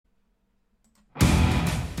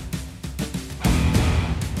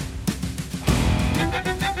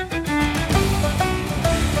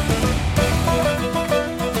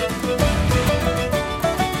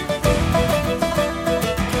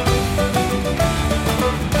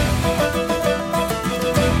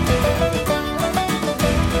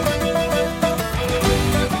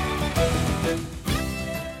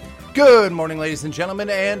Good morning, ladies and gentlemen,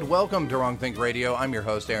 and welcome to Wrong Think Radio. I'm your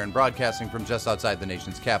host, Aaron, broadcasting from just outside the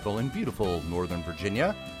nation's capital in beautiful Northern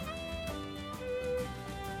Virginia.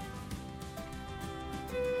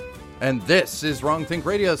 And this is Wrong Think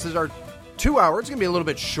Radio. This is our 2 hour. It's going to be a little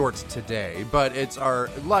bit short today, but it's our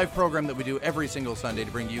live program that we do every single Sunday to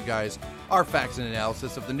bring you guys our facts and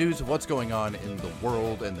analysis of the news of what's going on in the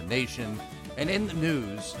world and the nation and in the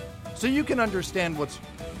news, so you can understand what's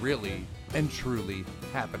really and truly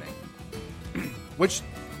happening. Which,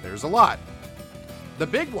 there's a lot. The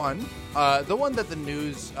big one, the one that the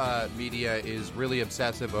news media is really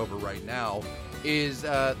obsessive over right now, is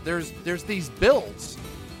there's these bills.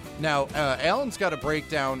 Now, Alan's got a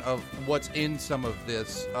breakdown of what's in some of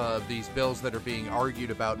these bills that are being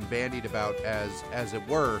argued about and bandied about, as it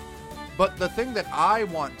were. But the thing that I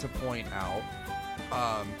want to point out,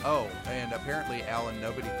 and apparently, Alan,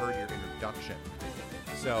 nobody heard your introduction.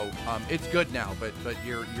 So, it's good now, but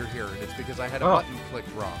you're here, and it's because I had a button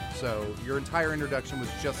clicked wrong. So, your entire introduction was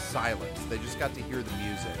just silence. They just got to hear the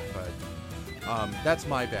music, but that's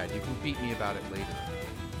my bad. You can beat me about it later.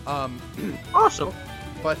 Awesome.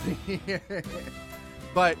 But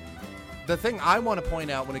the thing I want to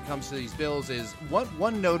point out when it comes to these bills is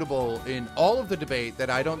one notable in all of the debate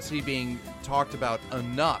that I don't see being talked about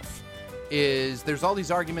enough is there's all these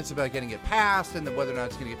arguments about getting it passed and then whether or not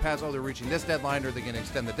it's going to get passed. Oh, they're reaching this deadline, or they're going to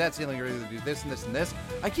extend the debt ceiling, or they're going to do this and this and this.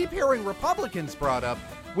 I keep hearing Republicans brought up,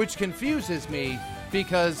 which confuses me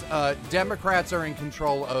because Democrats are in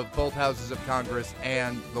control of both houses of Congress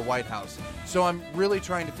and the White House. So I'm really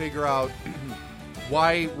trying to figure out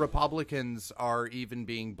why Republicans are even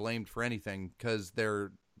being blamed for anything, because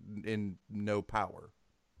they're in no power.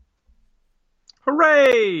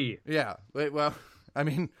 Hooray! Yeah, well, I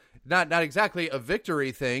mean, not exactly a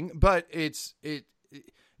victory thing, but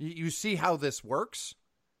you see how this works.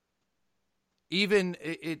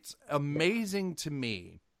 It's amazing to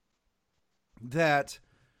me that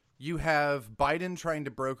you have Biden trying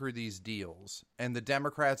to broker these deals, and the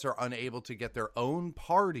Democrats are unable to get their own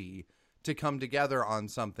party to come together on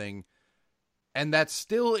something, and that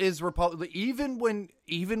still is Republican.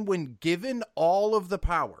 Even when given all of the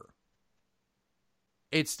power,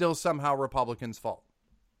 it's still somehow Republicans' fault.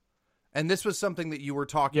 And this was something that you were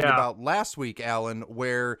talking about last week, Alan,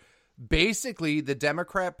 where basically the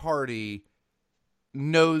Democrat Party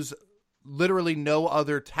knows literally no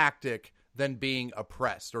other tactic than being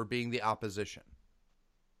oppressed or being the opposition.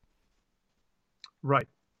 Right.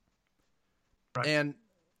 And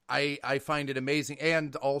I find it amazing.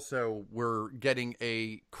 And also we're getting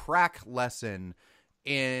a crack lesson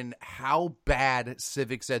in how bad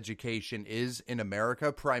civics education is in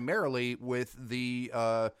America, primarily with the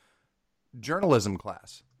journalism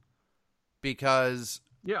class. Because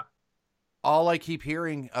all I keep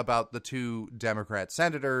hearing about the two Democrat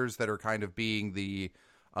senators that are kind of being the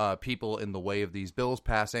people in the way of these bills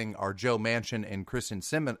passing are Joe Manchin and Kristen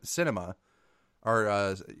Sinema.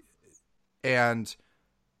 And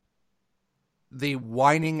the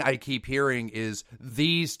whining I keep hearing is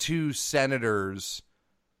these two senators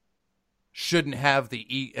shouldn't have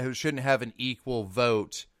an equal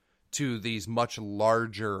vote to these much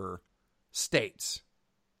larger states.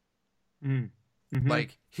 Mm-hmm.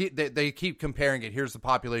 Like they keep comparing it. Here's the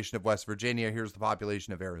population of West Virginia. Here's the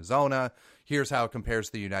population of Arizona. Here's how it compares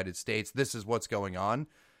to the United States. This is what's going on.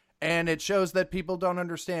 And it shows that people don't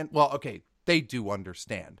understand. Well, okay, they do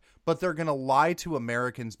understand, but they're going to lie to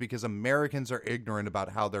Americans because Americans are ignorant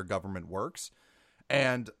about how their government works.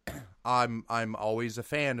 And I'm always a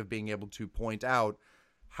fan of being able to point out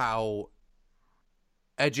how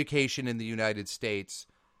education in the United States,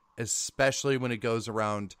 especially when it goes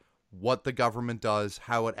around what the government does,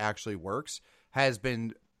 how it actually works, has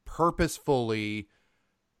been purposefully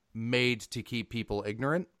made to keep people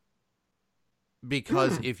ignorant.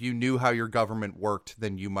 Because if you knew how your government worked,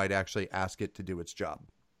 then you might actually ask it to do its job.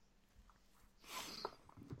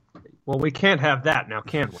 Well, we can't have that now,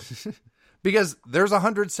 can we? Because there's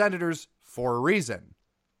 100 senators for a reason.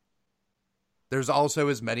 There's also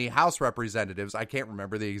as many House representatives. I can't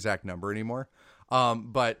remember the exact number anymore.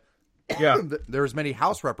 But there's many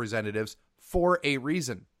House representatives for a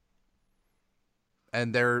reason.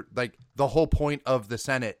 And they're like, the whole point of the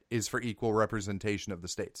Senate is for equal representation of the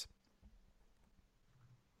states.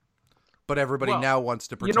 But everybody now wants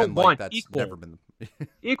to pretend like that's never been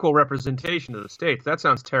equal representation of the states. That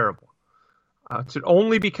sounds terrible. It should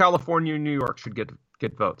only be California and New York should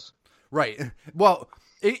get votes. Right. Well,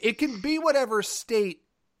 it can be whatever state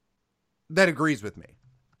that agrees with me.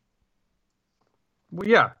 Well,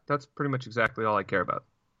 yeah, that's pretty much exactly all I care about.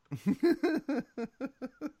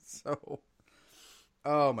 So,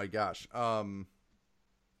 oh my gosh.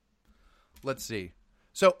 let's see.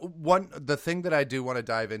 So the thing that I do want to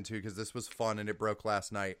dive into, because this was fun and it broke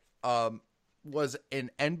last night, was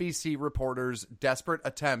an NBC reporter's desperate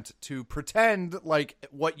attempt to pretend like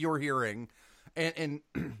what you're hearing. And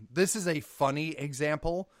this is a funny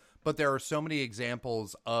example, but there are so many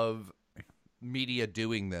examples of media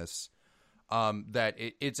doing this that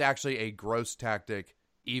it's actually a gross tactic,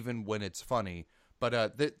 even when it's funny.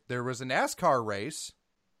 But there was a NASCAR race,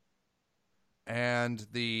 and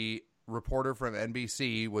the reporter from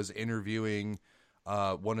NBC was interviewing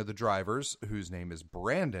one of the drivers, whose name is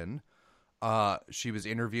Brandon. She was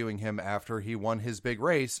interviewing him after he won his big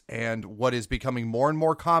race, and what is becoming more and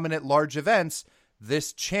more common at large events,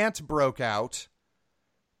 this chant broke out,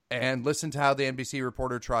 and listen to how the NBC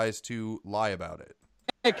reporter tries to lie about it.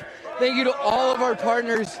 Thank you to all of our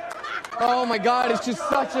partners. Oh my God, it's just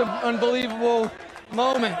such an unbelievable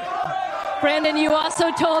moment. Brandon, you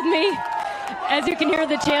also told me, as you can hear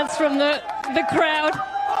the chants from the crowd,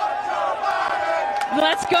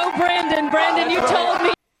 let's go, Brandon. Brandon, you told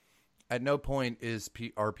me. At no point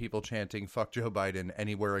are people chanting "fuck Joe Biden"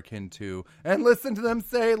 anywhere akin to, and listen to them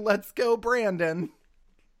say, "Let's go, Brandon."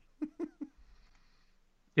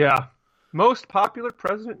 Yeah, most popular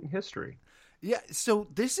president in history. Yeah, so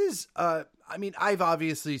this is, I mean, I've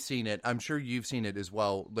obviously seen it. I'm sure you've seen it as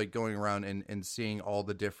well, like going around and seeing all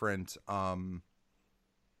the different, all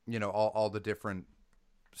the different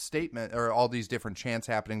statement or all these different chants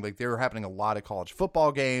happening. Like, they were happening a lot of college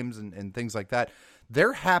football games and things like that.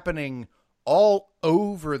 They're happening all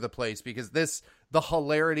over the place because the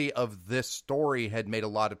hilarity of this story had made a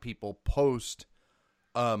lot of people post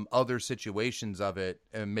other situations of it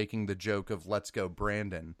and making the joke of "let's go,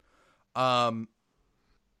 Brandon."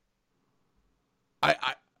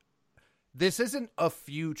 This isn't a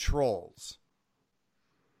few trolls.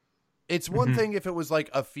 It's one thing if it was like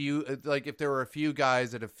if there were a few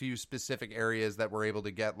guys at a few specific areas that were able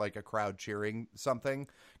to get like a crowd cheering something.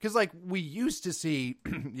 Because like we used to see,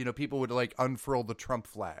 people would like unfurl the Trump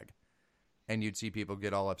flag, and you'd see people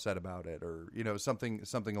get all upset about it, or something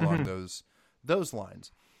along those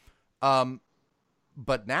lines.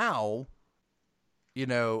 But now,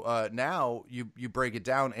 now you break it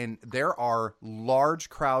down, and there are large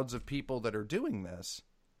crowds of people that are doing this.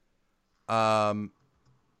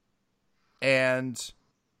 And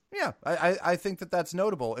yeah, I think that's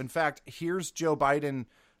notable. In fact, here's Joe Biden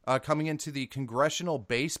coming into the congressional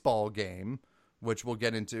baseball game, which we'll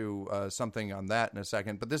get into something on that in a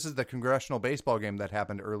second. But this is the congressional baseball game that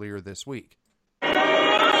happened earlier this week.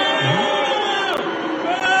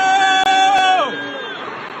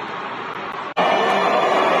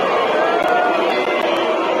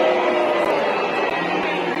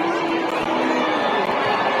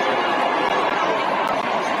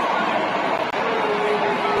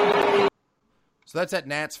 So that's at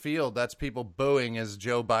Nats Field. That's people booing as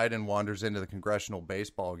Joe Biden wanders into the congressional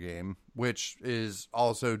baseball game, which is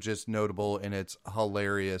also just notable in its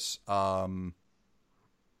hilarious due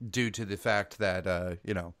to the fact that,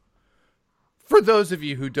 for those of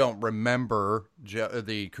you who don't remember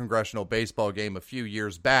the congressional baseball game a few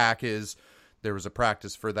years back, there was a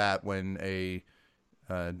practice for that when a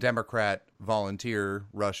Democrat volunteer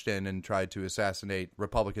rushed in and tried to assassinate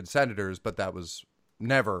Republican senators, but that was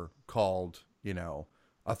never called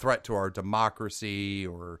a threat to our democracy,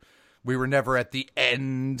 or we were never at the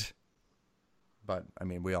end. But I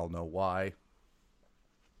mean, we all know why.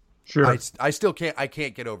 Sure. I still can't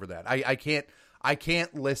get over that. I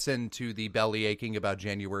can't listen to the belly aching about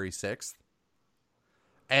January 6th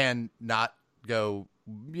and not go,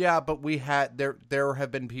 yeah, but there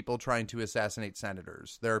have been people trying to assassinate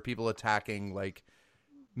senators. There are people attacking like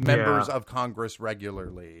members of Congress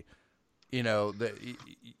regularly.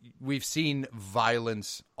 We've seen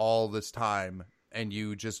violence all this time, and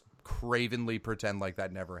you just cravenly pretend like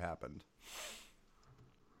that never happened.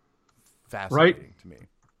 Fascinating to me.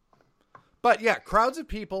 But yeah, crowds of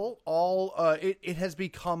people, it has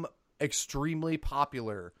become extremely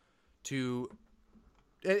popular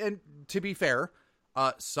and to be fair,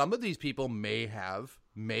 some of these people may have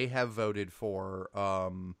voted for,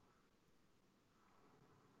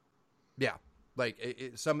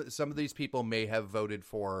 some of these people may have voted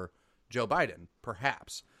for Joe Biden,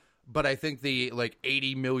 perhaps. But I think the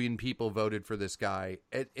 80 million people voted for this guy.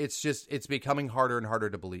 It's becoming harder and harder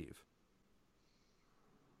to believe.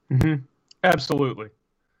 Mm-hmm. Absolutely.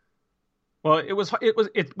 Well, it was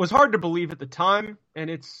hard to believe at the time, and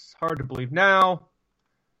it's hard to believe now.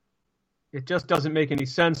 It just doesn't make any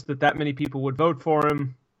sense that many people would vote for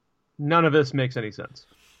him. None of this makes any sense.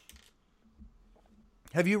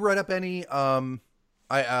 Have you read up any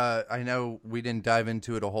I know we didn't dive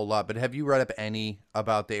into it a whole lot, but have you read up any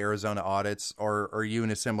about the Arizona audits, or are you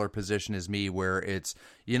in a similar position as me where it's,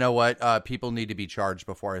 you know what, people need to be charged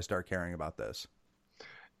before I start caring about this?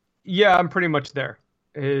 Yeah, I'm pretty much there.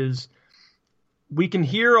 We can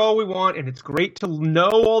hear all we want, and it's great to know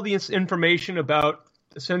all the information about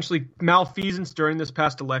essentially malfeasance during this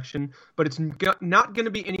past election, but it's not going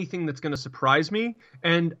to be anything that's going to surprise me.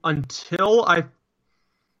 And until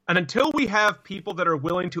we have people that are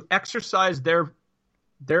willing to exercise their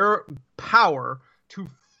power to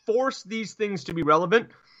force these things to be relevant,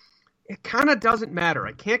 it kind of doesn't matter.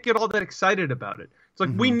 I can't get all that excited about it. It's like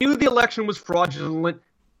we knew the election was fraudulent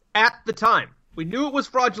at the time. We knew it was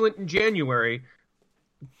fraudulent in January.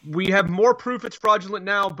 We have more proof it's fraudulent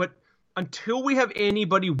now, but until we have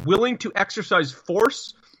anybody willing to exercise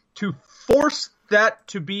force to force that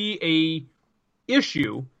to be a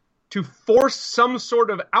issue, to force some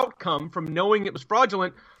sort of outcome from knowing it was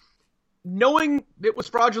fraudulent, knowing it was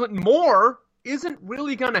fraudulent more isn't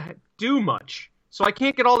really going to do much. So I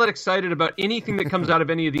can't get all that excited about anything that comes out of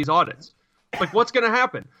any of these audits. Like, what's going to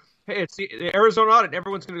happen? Hey, it's the Arizona audit.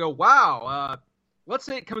 Everyone's going to go, wow. Let's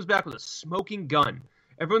say it comes back with a smoking gun.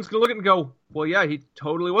 Everyone's going to look at it and go, well, yeah, he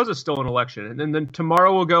totally was a stolen election. And then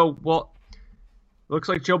tomorrow we'll go, well, looks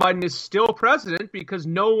like Joe Biden is still president because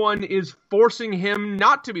no one is forcing him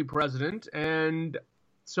not to be president. And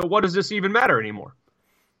so what does this even matter anymore?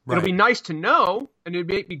 Right. It'll be nice to know, and it'd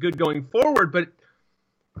make me good going forward, but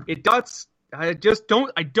it does. I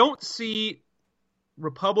don't see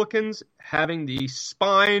Republicans having the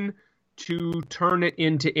spine to turn it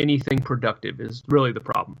into anything productive is really the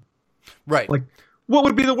problem. Right. Like, what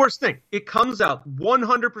would be the worst thing? It comes out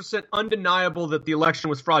 100% undeniable that the election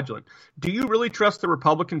was fraudulent. Do you really trust the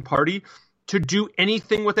Republican Party to do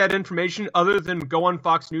anything with that information other than go on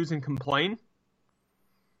Fox News and complain?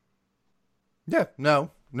 Yeah,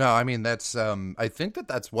 no. I mean, that's, I think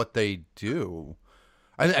that's what they do.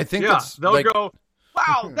 I think they'll go,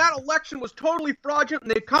 wow, that election was totally fraudulent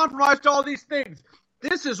and they compromised all these things.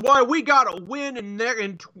 This is why we got to win in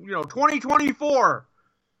 2024.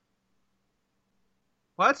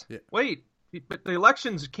 What? Yeah. Wait, but the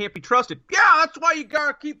elections can't be trusted. Yeah, that's why you got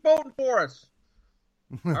to keep voting for us.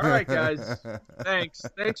 All right, guys.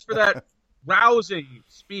 Thanks for that rousing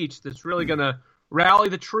speech that's really going to rally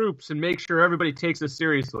the troops and make sure everybody takes this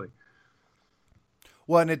seriously.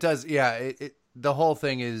 Well, and it does. Yeah, the whole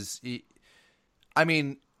thing is, I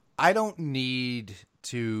mean, I don't need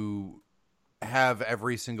to have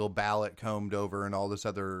every single ballot combed over and all this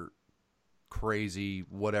other crazy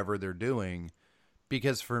whatever they're doing.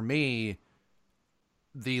 Because for me,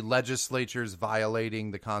 the legislature's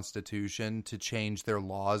violating the Constitution to change their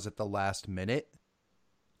laws at the last minute,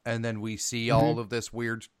 and then we see all of this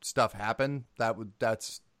weird stuff happen.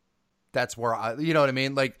 That's where I, you know what I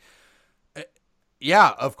mean? Like,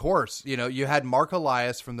 yeah, of course. You know, you had Mark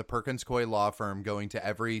Elias from the Perkins Coie law firm going to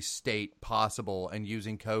every state possible and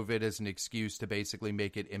using COVID as an excuse to basically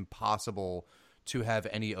make it impossible to have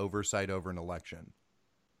any oversight over an election.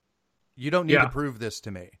 You don't need to prove this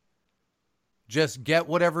to me. Just get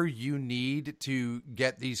whatever you need to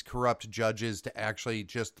get these corrupt judges to actually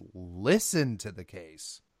just listen to the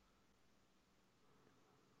case.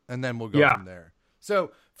 And then we'll go from there.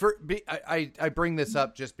 So I bring this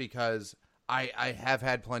up just because I have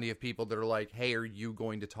had plenty of people that are like, hey, are you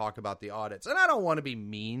going to talk about the audits? And I don't want to be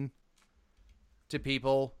mean to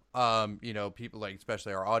people, people like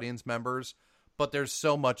especially our audience members. But there's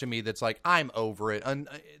so much of me that's like, I'm over it. And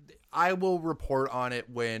I will report on it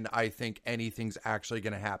when I think anything's actually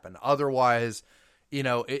going to happen. Otherwise,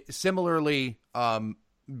 similarly,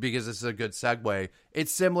 because this is a good segue,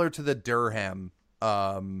 it's similar to the Durham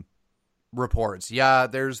reports. Yeah,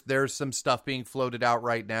 there's some stuff being floated out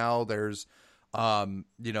right now. There's,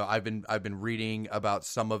 I've been reading about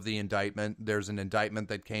some of the indictment. There's an indictment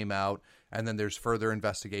that came out, and then there's further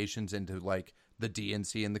investigations into like the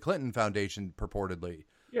DNC and the Clinton Foundation purportedly.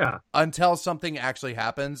 Yeah. Until something actually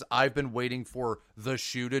happens, I've been waiting for the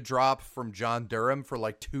shoe to drop from John Durham for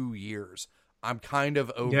like 2 years. I'm kind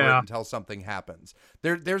of over it until something happens.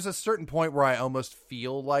 There's a certain point where I almost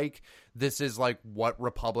feel like this is like what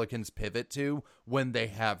Republicans pivot to when they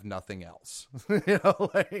have nothing else.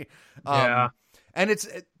 And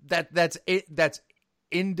that's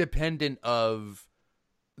independent of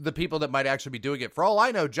the people that might actually be doing it. For all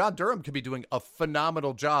I know, John Durham could be doing a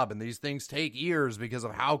phenomenal job, and these things take years because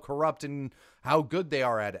of how corrupt and how good they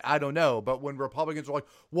are at it. I don't know. But when Republicans are like,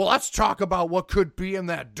 well, let's talk about what could be in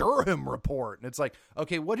that Durham report. And it's like,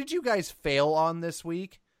 okay, what did you guys fail on this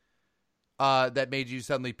week? that made you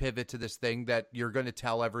suddenly pivot to this thing that you're going to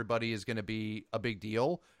tell everybody is going to be a big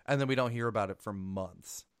deal, and then we don't hear about it for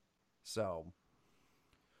months. So,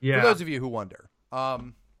 for those of you who wonder,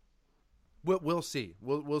 we'll see.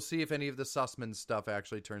 We'll see if any of the Sussman stuff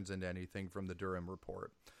actually turns into anything from the Durham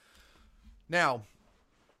report. Now,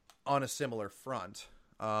 on a similar front,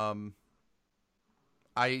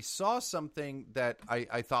 I saw something that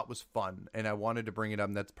I thought was fun, and I wanted to bring it up.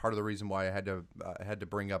 And that's part of the reason why I had to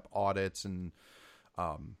bring up audits and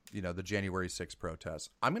the January 6th protests.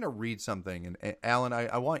 I'm going to read something, and Alan,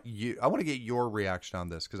 I want to get your reaction on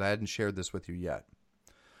this because I hadn't shared this with you yet.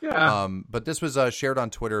 Yeah. But this was shared on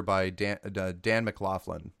Twitter by Dan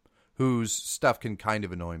McLaughlin, whose stuff can kind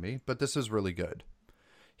of annoy me, but this is really good.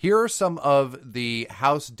 Here are some of the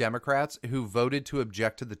House Democrats who voted to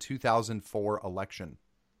object to the 2004 election.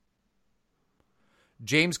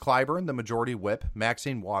 James Clyburn, the majority whip,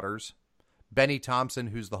 Maxine Waters, Benny Thompson,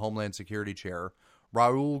 who's the Homeland Security chair,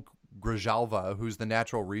 Raul Grijalva, who's the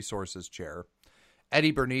Natural Resources chair, Eddie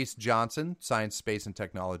Bernice Johnson, Science, Space, and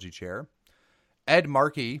Technology chair, Ed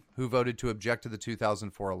Markey, who voted to object to the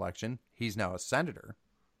 2004 election. He's now a senator.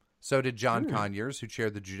 So did John Conyers, who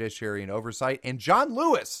chaired the Judiciary and Oversight, and John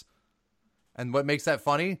Lewis. And what makes that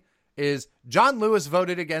funny is John Lewis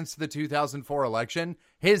voted against the 2004 election.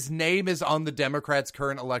 His name is on the Democrats'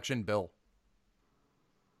 current election bill.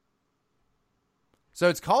 So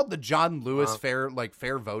it's called the John Lewis Fair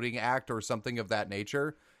Voting Act or something of that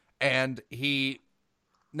nature. And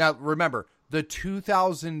now remember, the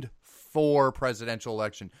 2004 presidential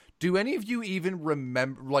election. Do any of you even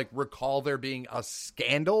recall there being a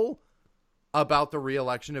scandal about the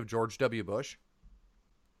re-election of George W. Bush?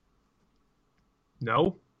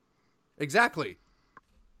 No. Exactly.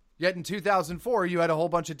 Yet in 2004, you had a whole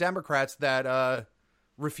bunch of Democrats that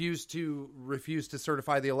refused to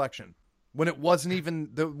certify the election when it wasn't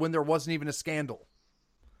even when there wasn't even a scandal.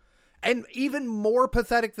 And even more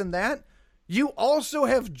pathetic than that, you also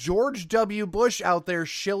have George W. Bush out there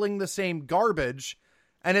shilling the same garbage.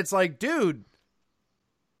 And it's like, dude,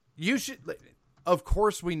 you should. Of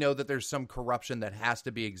course, we know that there's some corruption that has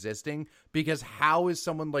to be existing, because how is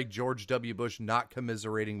someone like George W. Bush not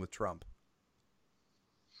commiserating with Trump?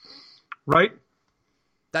 Right.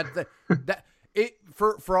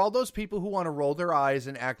 For all those people who want to roll their eyes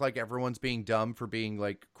and act like everyone's being dumb for being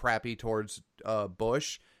like crappy towards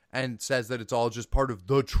Bush and says that it's all just part of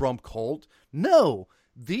the Trump cult. No,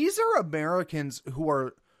 these are Americans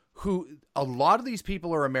who a lot of these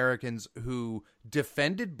people are Americans who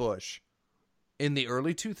defended Bush in the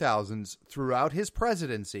early 2000s throughout his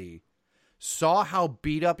presidency, saw how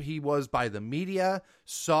beat up he was by the media,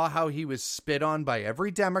 saw how he was spit on by every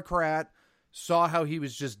Democrat, saw how he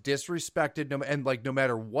was just disrespected. And no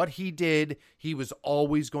matter what he did, he was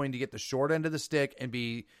always going to get the short end of the stick and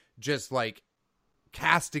be just like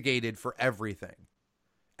castigated for everything.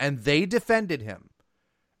 And they defended him.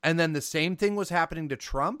 And then the same thing was happening to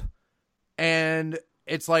Trump. And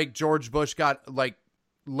it's like George Bush got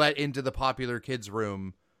let into the popular kids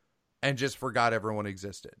room and just forgot everyone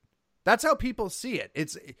existed. That's how people see it.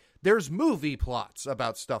 There's movie plots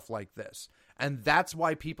about stuff like this. And that's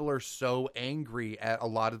why people are so angry at a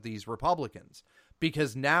lot of these Republicans,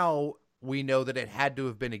 because now we know that it had to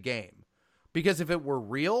have been a game. Because if it were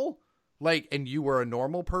real, and you were a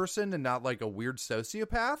normal person and not like a weird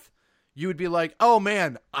sociopath, you would be like, oh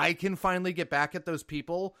man, I can finally get back at those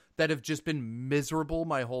people that have just been miserable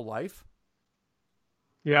my whole life.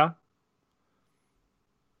 Yeah.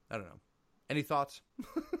 I don't know. Any thoughts?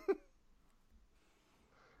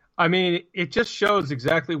 I mean, it just shows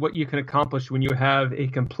exactly what you can accomplish when you have a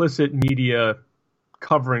complicit media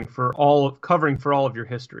covering for all of your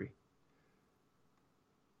history.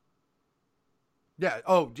 Yeah.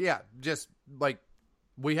 Oh, yeah. Just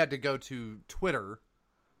we had to go to Twitter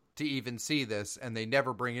to even see this, and they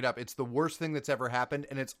never bring it up. It's the worst thing that's ever happened,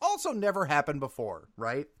 and it's also never happened before,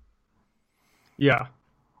 right? Yeah.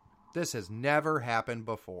 This has never happened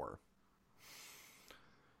before.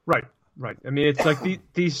 Right. I mean, it's like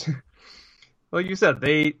these, like you said,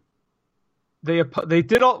 they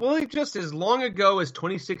did all just as long ago as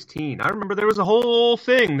 2016. I remember there was a whole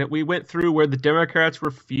thing that we went through where the Democrats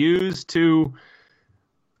refused to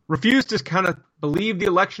kind of believe the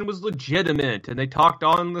election was legitimate, and they talked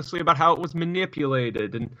honestly about how it was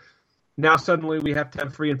manipulated, and now suddenly we have to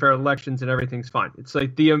have free and fair elections and everything's fine. It's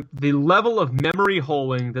like the level of memory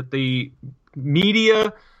holing that the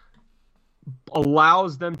media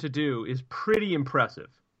allows them to do is pretty impressive.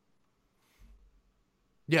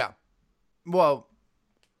 Yeah. Well,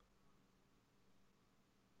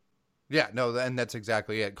 Yeah, no, and that's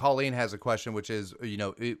exactly it. Colleen has a question, which is,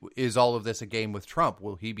 is all of this a game with Trump?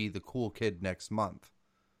 Will he be the cool kid next month?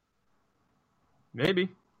 Maybe.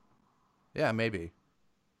 Yeah, maybe.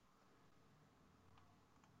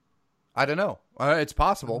 I don't know. It's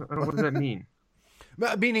possible. What does that mean?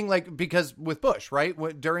 Meaning, like, because with Bush, right?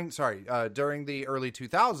 During the early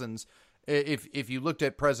 2000s, if you looked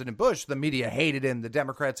at President Bush, the media hated him. The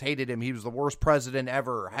Democrats hated him. He was the worst president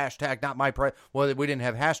ever. Hashtag not my president. Well, we didn't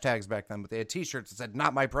have hashtags back then, but they had T-shirts that said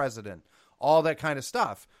not my president. All that kind of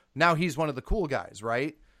stuff. Now he's one of the cool guys,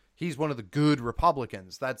 right? He's one of the good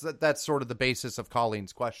Republicans. That's sort of the basis of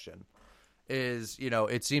Colleen's question. Is,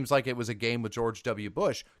 it seems like it was a game with George W.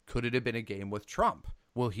 Bush. Could it have been a game with Trump?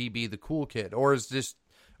 Will he be the cool kid? Or is this,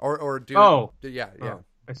 or do, yeah.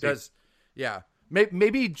 I see. Yeah.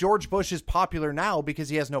 Maybe George Bush is popular now because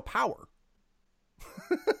he has no power.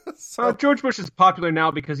 George Bush is popular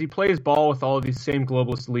now because he plays ball with all of these same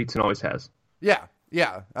globalist elites and always has. Yeah.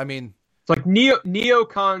 I mean, it's like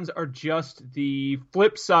neocons are just the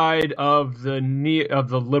flip side of the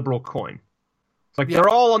liberal coin. It's like they're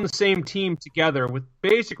all on the same team together with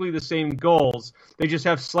basically the same goals. They just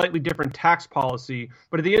have slightly different tax policy.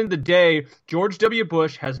 But at the end of the day, George W.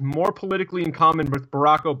 Bush has more politically in common with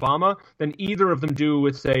Barack Obama than either of them do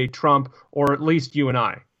with, say, Trump or at least you and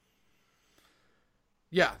I.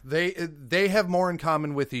 Yeah, they have more in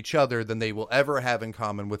common with each other than they will ever have in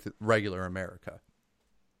common with regular America.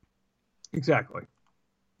 Exactly.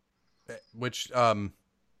 Which,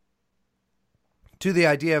 to the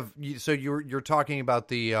idea of, so you're talking about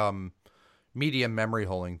the media memory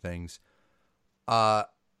holing things. I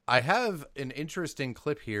have an interesting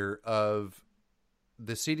clip here of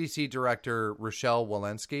the CDC director, Rochelle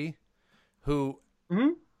Walensky, who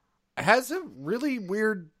has a really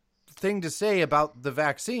weird thing to say about the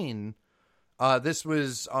vaccine. This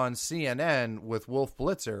was on CNN with Wolf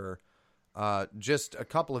Blitzer just a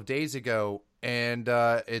couple of days ago, and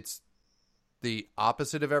it's the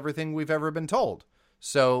opposite of everything we've ever been told.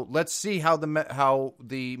 So let's see how the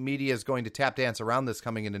media is going to tap dance around this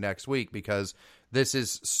coming into next week, because this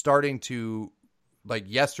is starting to, like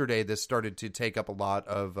yesterday, this started to take up a lot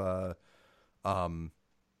of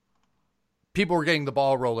people were getting the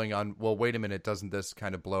ball rolling on, well, wait a minute, doesn't this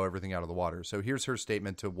kind of blow everything out of the water? So here's her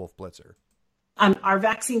statement to Wolf Blitzer. Our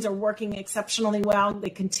vaccines are working exceptionally well. They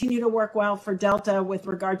continue to work well for Delta with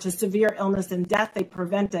regard to severe illness and death. They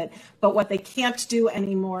prevent it. But what they can't do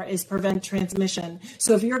anymore is prevent transmission.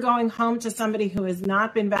 So if you're going home to somebody who has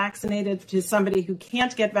not been vaccinated, to somebody who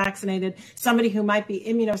can't get vaccinated, somebody who might be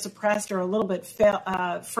immunosuppressed or a little bit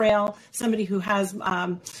frail, somebody who has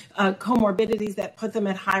comorbidities that put them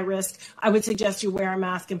at high risk, I would suggest you wear a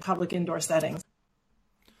mask in public indoor settings.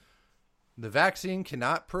 The vaccine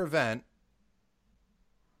cannot prevent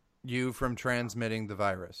you from transmitting the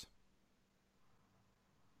virus.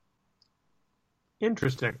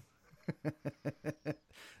 Interesting.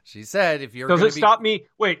 She said, if you're stop me?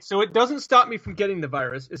 Wait, so it doesn't stop me from getting the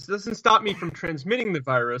virus. It doesn't stop me from transmitting the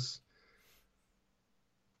virus.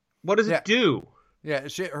 What does it do? Yeah,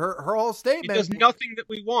 her whole statement. It does nothing that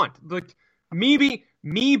we want. Like me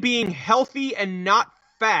being healthy and not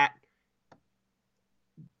fat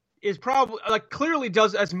is probably clearly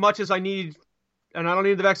does as much as I need. And I don't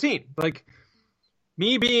need the vaccine. Like,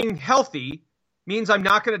 me being healthy means I'm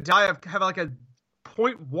not going to die. I have like a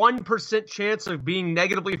 0.1% chance of being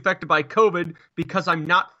negatively affected by COVID because I'm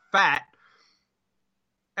not fat.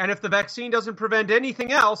 And if the vaccine doesn't prevent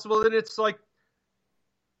anything else, well, then it's like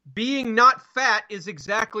being not fat is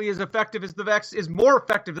exactly as effective as the vaccine, is more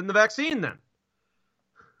effective than the vaccine then.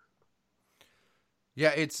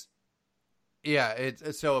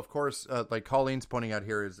 So of course, like Colleen's pointing out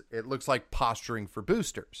here, is it looks like posturing for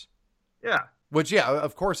boosters. Yeah. Which,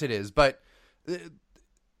 of course it is. But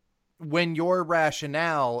when your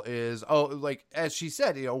rationale is, as she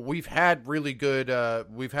said, we've had really good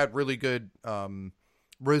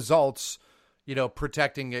results,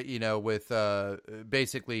 protecting it, with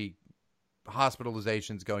basically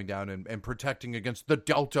hospitalizations going down and protecting against the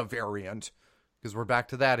Delta variant, because we're back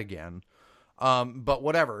to that again. But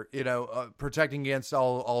whatever, protecting against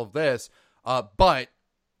all of this, but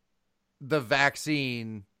the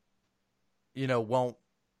vaccine, won't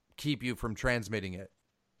keep you from transmitting it.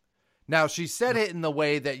 Now, she said it in the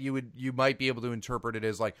way that you might be able to interpret it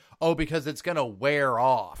as like, oh, because it's going to wear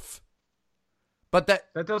off. But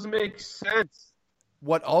that doesn't make sense.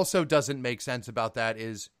 What also doesn't make sense about that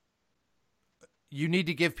is you need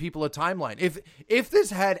to give people a timeline. If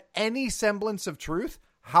this had any semblance of truth,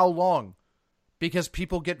 how long? Because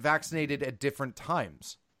people get vaccinated at different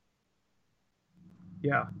times.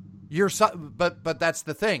 Yeah. But that's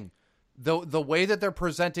the thing. the way that they're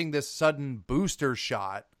presenting this sudden booster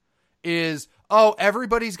shot is, oh,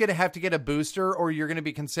 everybody's going to have to get a booster or you're going to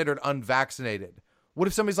be considered unvaccinated. What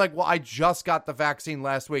if somebody's like, well, I just got the vaccine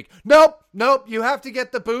last week. Nope, you have to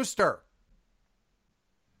get the booster.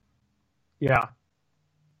 Yeah.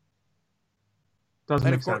 Doesn't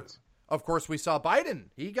make sense. Of course, we saw Biden.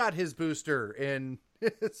 He got his booster in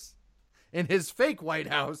his fake White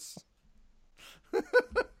House.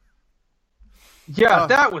 Yeah,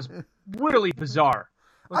 that was really bizarre.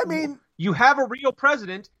 I mean, you have a real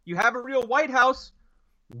president, you have a real White House.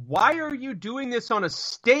 Why are you doing this on a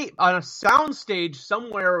sound stage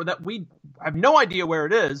somewhere that we have no idea where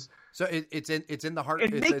it is? So it's in the heart,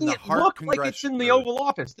 and it's making in the it heart look like it's in the Oval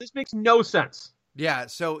Office. This makes no sense. Yeah,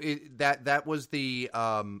 so that was the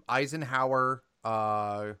Eisenhower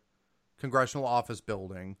Congressional Office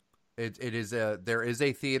building. There is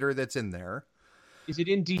a theater that's in there. Is it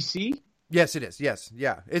in D.C.? Yes, it is. Yes,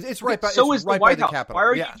 yeah, it's right by. So it's is right the White by House. The Capitol. Why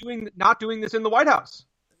are you not doing this in the White House?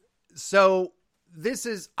 So this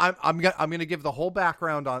is I'm gonna give the whole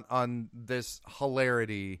background on this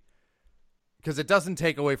hilarity because it doesn't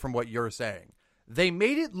take away from what you're saying. They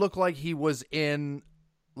made it look like he was in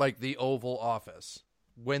like the Oval Office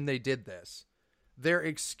when they did this. Their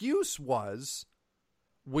excuse was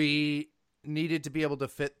we needed to be able to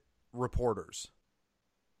fit reporters.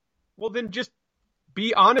 Well, then just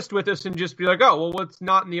be honest with us and just be like, oh, well, what's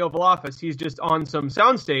not in the Oval Office? He's just on some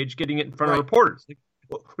soundstage getting it in front of reporters. Like,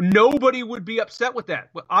 nobody would be upset with that.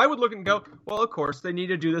 I would look and go, well, of course, they need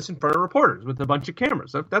to do this in front of reporters with a bunch of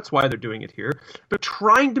cameras. That's why they're doing it here. But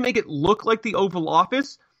trying to make it look like the Oval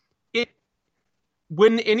Office,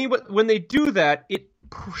 when they do that, it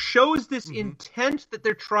shows this intent that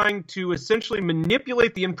they're trying to essentially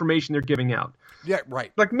manipulate the information they're giving out. Yeah,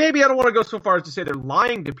 right. Like, maybe I don't want to go so far as to say they're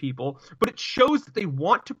lying to people, but it shows that they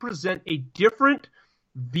want to present a different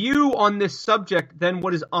view on this subject than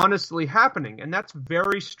what is honestly happening. And that's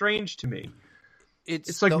very strange to me.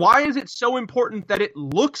 It's like, why is it so important that it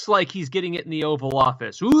looks like he's getting it in the Oval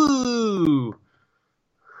Office? Ooh.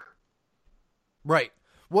 Right.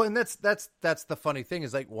 Well, and that's the funny thing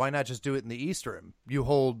is, like, why not just do it in the East Room? You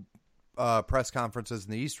hold press conferences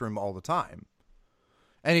in the East Room all the time.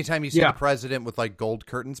 Anytime you see the president with like gold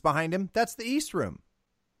curtains behind him, that's the East Room.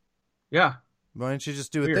 Yeah. Why don't you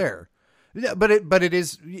just do it there? Yeah, but it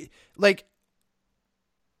is like,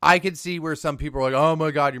 I could see where some people are like, oh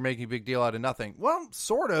my God, you're making a big deal out of nothing. Well,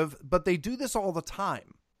 sort of, but they do this all the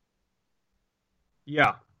time.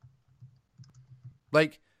 Yeah.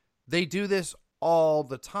 Like, they do this all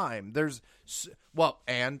the time.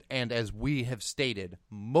 And as we have stated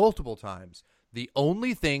multiple times, the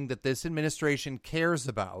only thing that this administration cares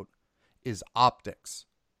about is optics.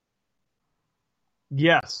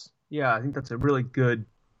 Yes. Yeah, I think that's a really good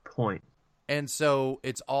point. And so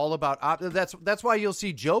it's all about that's why you'll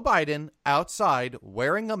see Joe Biden outside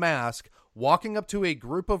wearing a mask, walking up to a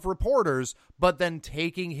group of reporters, but then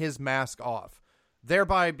taking his mask off,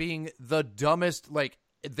 thereby being the dumbest, like,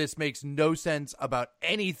 this makes no sense about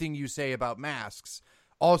anything you say about masks.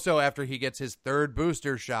 Also, after he gets his third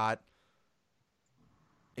booster shot,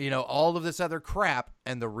 all of this other crap.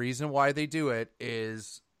 And the reason why they do it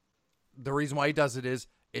is, the reason why he does it is,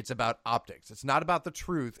 it's about optics. It's not about the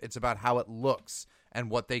truth. It's about how it looks and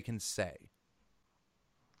what they can say.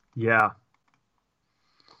 Yeah.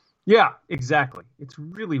 Yeah, exactly. It's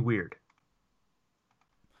really weird.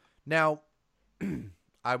 Now,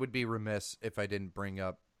 I would be remiss if I didn't bring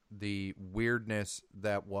up the weirdness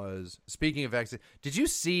that was, speaking of vaccine, did you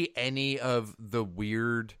see any of the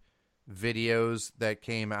weird videos that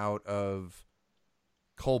came out of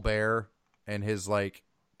Colbert and his, like,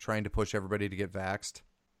 trying to push everybody to get vaxxed?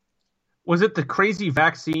 Was it the crazy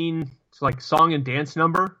vaccine, like, song and dance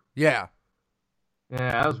number? Yeah. Yeah,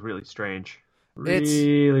 that was really strange.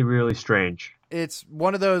 Really strange. It's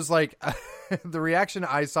one of those, like, the reaction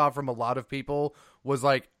I saw from a lot of people was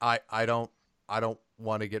like, I don't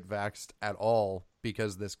want to get vaxxed at all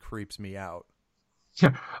because this creeps me out.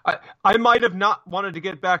 Yeah, I might have not wanted to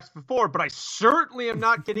get vaxxed before, but I certainly am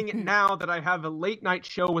not getting it now that I have a late night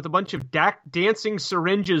show with a bunch of dancing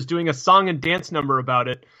syringes doing a song and dance number about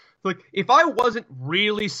it. Like, if I wasn't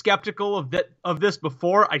really skeptical of this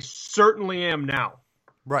before, I certainly am now.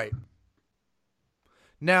 Right.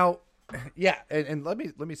 Now, yeah, and let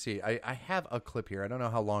me see. I have a clip here. I don't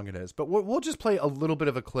know how long it is, but we'll just play a little bit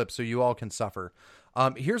of a clip so you all can suffer.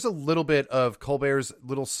 Here's a little bit of Colbert's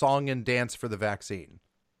little song and dance for the vaccine.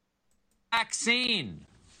 Vaccine.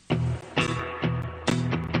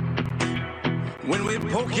 When we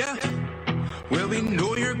poke ya, well, we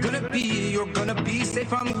know you're gonna be safe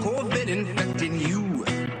from COVID infecting you.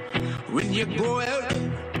 When you go out,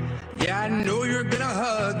 yeah, Yeah, I know you're gonna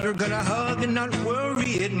hug and not worry,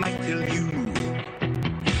 it might kill you.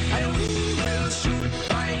 And we will shoot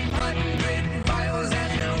 500 vials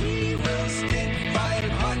and we will stick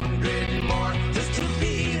 500 more just to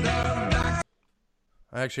be the vaccine.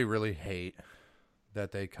 I actually really hate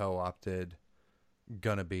that they co-opted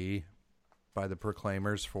 "Gonna Be" by the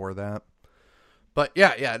Proclaimers for that. But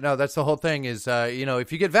yeah, no, that's the whole thing is,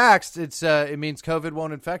 if you get vaxxed, it means COVID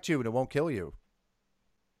won't infect you and it won't kill you.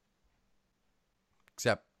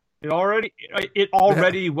 Except it already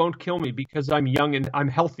won't kill me because I'm young and I'm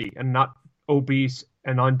healthy and not obese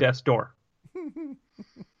and on death's door.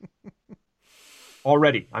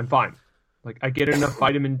 Already, I'm fine. Like, I get enough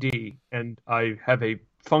vitamin D and I have a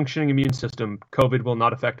functioning immune system. COVID will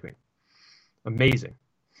not affect me. Amazing.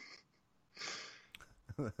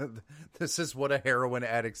 This is what a heroin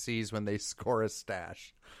addict sees when they score a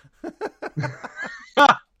stash. That's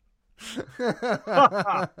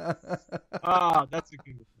a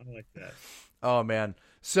good one. I like that. Oh man.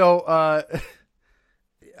 So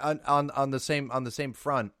on the same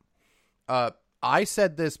front, I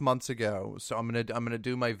said this months ago, so I'm gonna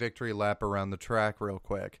do my victory lap around the track real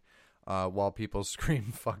quick, while people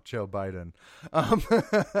scream "fuck Joe Biden."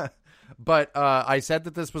 But I said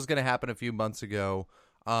that this was gonna happen a few months ago.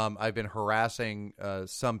 I've been harassing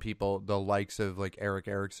some people, the likes of like Eric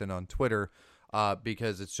Erickson on Twitter,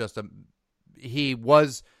 because it's just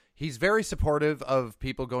he's very supportive of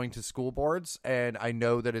people going to school boards, and I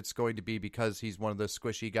know that it's going to be because he's one of the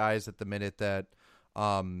squishy guys. At the minute that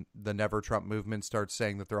the Never Trump movement starts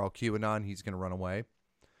saying that they're all QAnon, he's going to run away.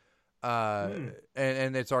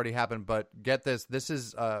 And it's already happened. But get this: this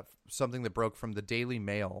is something that broke from the Daily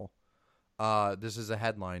Mail. This is a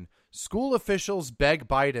headline. School officials beg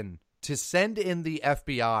Biden to send in the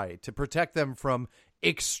FBI to protect them from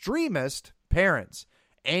extremist parents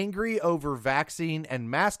angry over vaccine and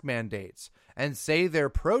mask mandates and say their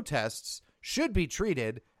protests should be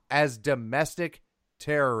treated as domestic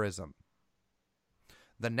terrorism.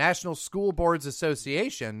 The National School Boards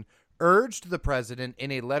Association urged the president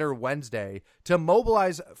in a letter Wednesday to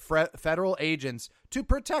mobilize federal agents to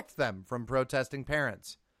protect them from protesting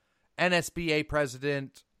parents. NSBA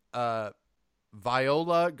President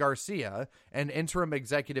Viola Garcia and Interim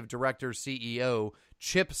Executive Director CEO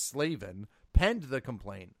Chip Slavin penned the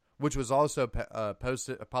complaint, which was also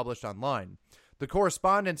published online. The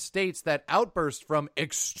correspondent states that outbursts from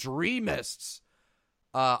extremists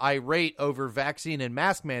irate over vaccine and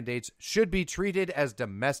mask mandates should be treated as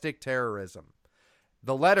domestic terrorism.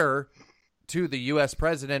 The letter to the U.S.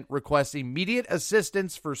 president requests immediate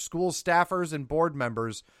assistance for school staffers and board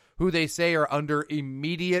members who they say are under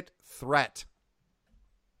immediate threat.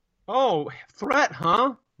 Oh, threat,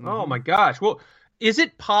 huh? Mm-hmm. Oh, my gosh. Well, is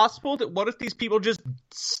it possible that what if these people just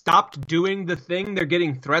stopped doing the thing they're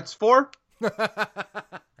getting threats for?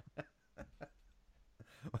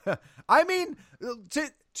 I mean,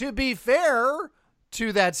 to be fair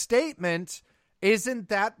to that statement, isn't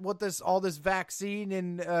that what all this vaccine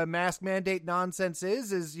and mask mandate nonsense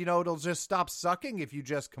is, it'll just stop sucking if you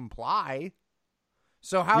just comply.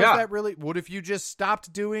 So how's that really? What if you just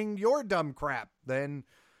stopped doing your dumb crap? Then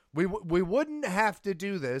we wouldn't have to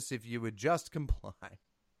do this if you would just comply.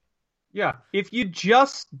 Yeah, if you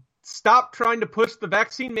just stop trying to push the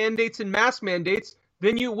vaccine mandates and mask mandates,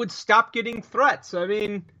 then you would stop getting threats. I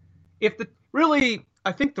mean, I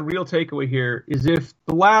think the real takeaway here is if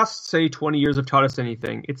the last, say, 20 years have taught us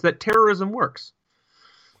anything, it's that terrorism works.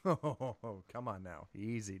 Oh, come on now.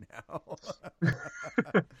 Easy now.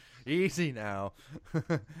 Easy now.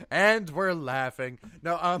 And we're laughing.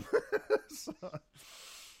 No,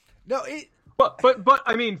 But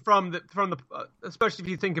I mean, from the especially if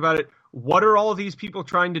you think about it, what are all these people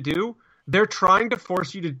trying to do? They're trying to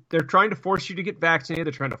force you to get vaccinated.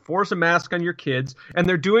 They're trying to force a mask on your kids, and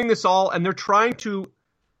they're doing this all, and they're trying to.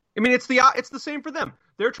 I mean, it's the same for them.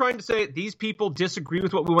 They're trying to say these people disagree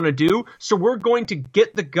with what we want to do, so we're going to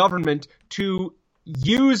get the government to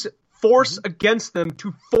use force against them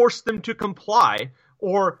to force them to comply,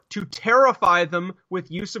 or to terrify them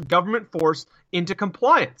with use of government force into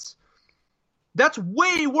compliance. That's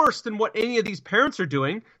way worse than what any of these parents are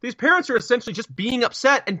doing. These parents are essentially just being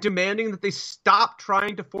upset and demanding that they stop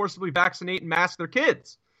trying to forcibly vaccinate and mask their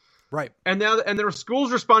kids. Right. And there are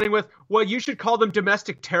schools responding with, well, you should call them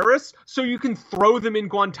domestic terrorists so you can throw them in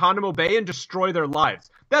Guantanamo Bay and destroy their lives.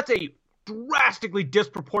 That's a drastically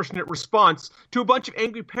disproportionate response to a bunch of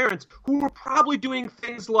angry parents who were probably doing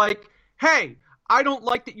things like, hey, I don't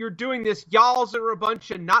like that you're doing this. Y'alls are a bunch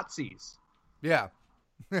of Nazis. Yeah.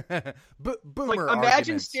 Boomer Like, imagine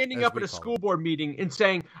arguments, standing as up we at a call school them. board meeting and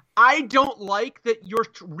saying, I don't like that you're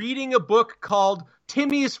reading a book called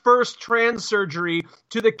Timmy's First Trans Surgery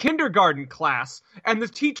to the kindergarten class, and the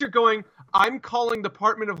teacher going, I'm calling the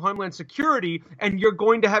Department of Homeland Security, and you're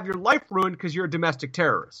going to have your life ruined because you're a domestic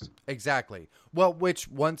terrorist. Exactly. Well, which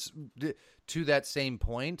once to that same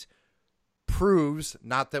point proves,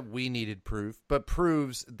 not that we needed proof, but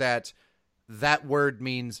proves that that word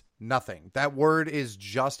means nothing. That word is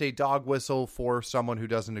just a dog whistle for someone who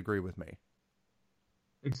doesn't agree with me.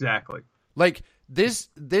 Exactly. Like this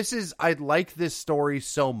is, I like this story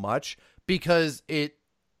so much because it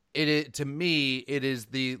to me, it is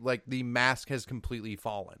the mask has completely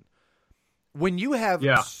fallen. When you have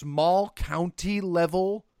small county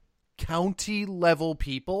level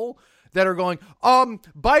people that are going,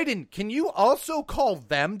 Biden, can you also call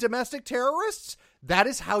them domestic terrorists? That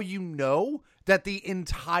is how you know that the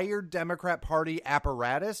entire Democrat Party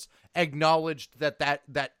apparatus acknowledged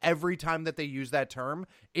that every time that they use that term,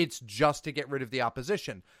 it's just to get rid of the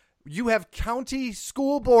opposition. You have county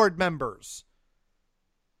school board members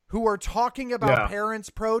who are talking about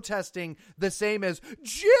parents protesting the same as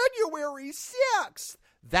January 6th.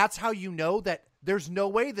 That's how you know that there's no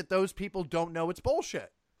way that those people don't know it's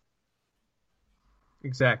bullshit.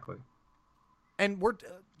 Exactly. And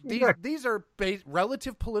these are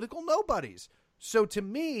relative political nobodies. So to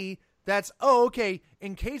me, that's, okay,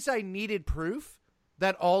 in case I needed proof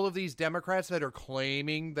that all of these Democrats that are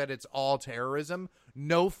claiming that it's all terrorism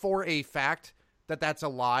know for a fact that that's a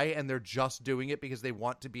lie and they're just doing it because they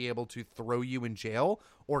want to be able to throw you in jail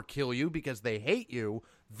or kill you because they hate you,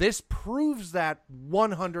 this proves that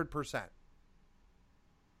 100%.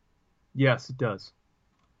 Yes, it does.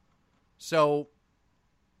 So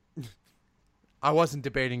I wasn't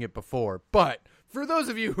debating it before, but for those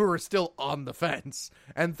of you who are still on the fence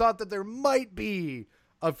and thought that there might be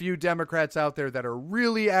a few Democrats out there that are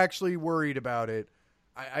really actually worried about it,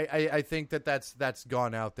 I think that's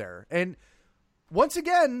gone out there. And once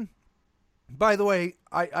again, by the way,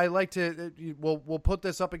 I like to, we'll put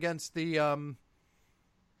this up against the,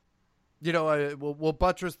 we'll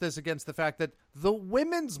buttress this against the fact that the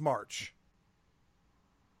Women's March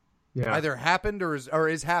either happened or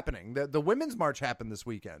is happening. The Women's March happened this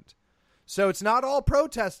weekend. So it's not all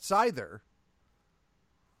protests either,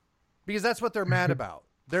 because that's what they're mad about.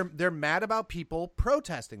 They're mad about people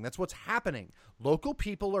protesting. That's what's happening. Local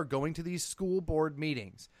people are going to these school board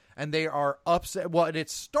meetings and they are upset. Well, it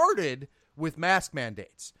started with mask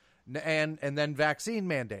mandates and then vaccine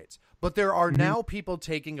mandates. But there are now people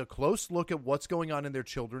taking a close look at what's going on in their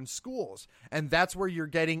children's schools. And that's where you're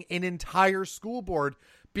getting an entire school board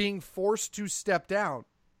being forced to step down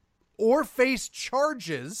or face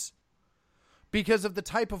charges because of the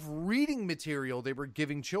type of reading material they were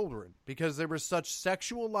giving children, because there was such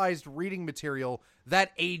sexualized reading material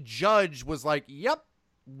that a judge was like, yep,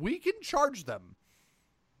 we can charge them.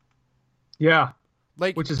 Yeah.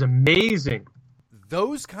 Like, which is amazing.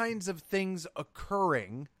 Those kinds of things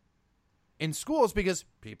occurring in schools because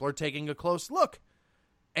people are taking a close look.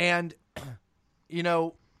 And,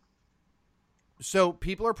 so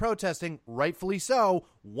people are protesting, rightfully so.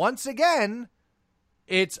 Once again,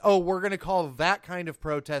 it's, we're going to call that kind of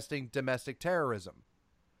protesting domestic terrorism.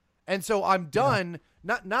 And so I'm done,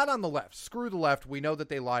 not on the left. Screw the left. We know that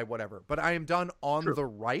they lie, whatever. But I am done on the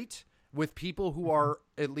right with people who are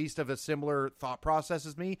at least of a similar thought process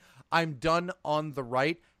as me. I'm done on the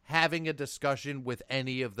right having a discussion with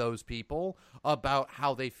any of those people about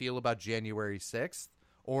how they feel about January 6th.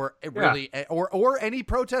 Or really, or any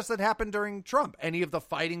protests that happened during Trump, any of the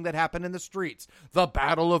fighting that happened in the streets, the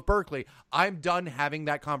Battle of Berkeley. I'm done having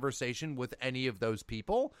that conversation with any of those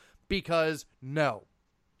people because no,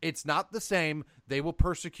 it's not the same. They will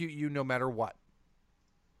persecute you no matter what.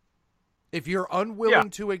 If you're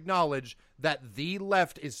unwilling to acknowledge that the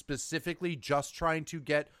left is specifically just trying to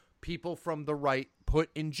get people from the right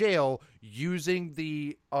put in jail using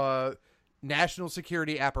the national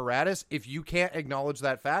security apparatus, if you can't acknowledge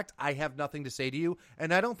that fact, I have nothing to say to you,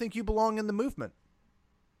 and I don't think you belong in the movement.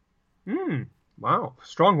 Wow.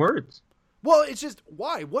 Strong words. Well, it's just,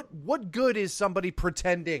 why? What good is somebody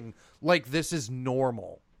pretending like this is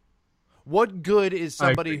normal? What good is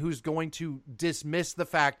somebody who's going to dismiss the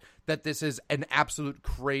fact that this is an absolute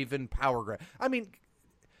craven power grab? I mean,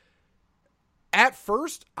 at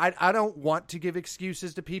first, I don't want to give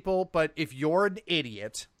excuses to people, but if you're an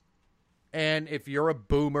idiot and if you're a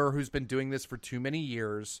boomer who's been doing this for too many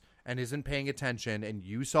years and isn't paying attention and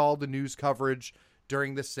you saw the news coverage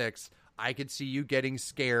during the 6th, I could see you getting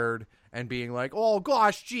scared and being like, oh,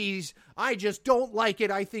 gosh, geez, I just don't like it.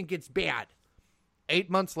 I think it's bad. 8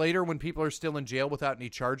 months later, when people are still in jail without any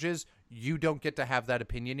charges, you don't get to have that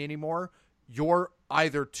opinion anymore. You're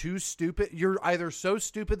either too stupid. You're either so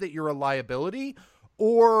stupid that you're a liability,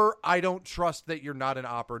 or I don't trust that you're not an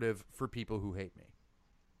operative for people who hate me.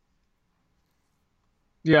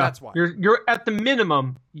 Yeah, that's why. You're at the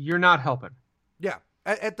minimum, you're not helping. Yeah,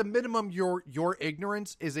 at the minimum, your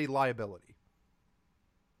ignorance is a liability.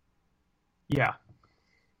 Yeah.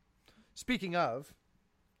 Speaking of,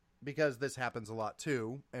 because this happens a lot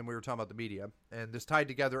too, and we were talking about the media, and this tied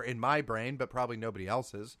together in my brain, but probably nobody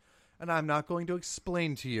else's, and I'm not going to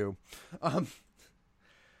explain to you.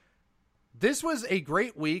 This was a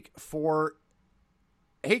great week for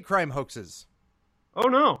hate crime hoaxes. Oh,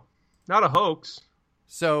 no. Not a hoax.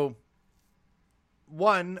 So,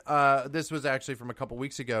 this was actually from a couple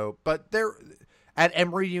weeks ago, but there at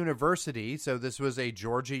Emory University, so this was a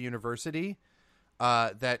Georgia university,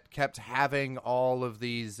 that kept having all of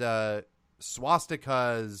these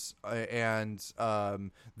swastikas and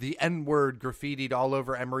the N-word graffitied all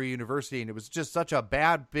over Emory University, and it was just such a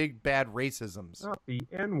bad racism. Not the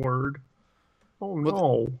N-word. Oh, no.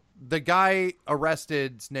 Well, the guy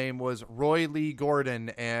arrested's name was Roy Lee Gordon,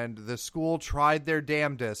 and the school tried their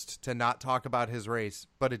damnedest to not talk about his race,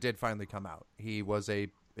 but it did finally come out. It was a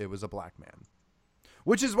black man.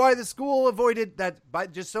 Which is why the school avoided that.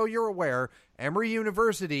 But just so you're aware, Emory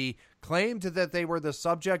University claimed that they were the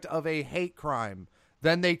subject of a hate crime.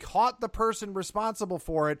 Then they caught the person responsible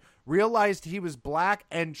for it, realized he was black,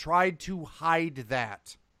 and tried to hide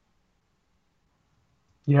that.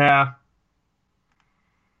 Yeah.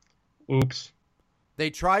 Oops. They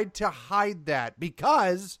tried to hide that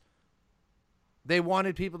because they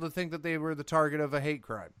wanted people to think that they were the target of a hate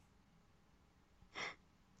crime.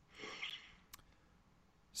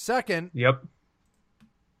 Second, yep,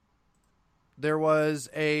 there was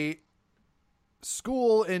a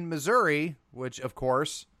school in Missouri, which, of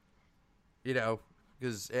course,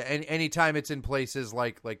 because anytime it's in places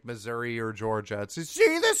like Missouri or Georgia, it's,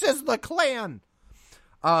 see, this is the Klan.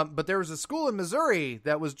 But there was a school in Missouri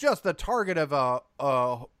that was just the target of a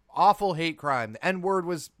awful hate crime. The N-word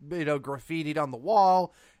was, graffitied on the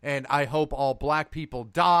wall, and I hope all black people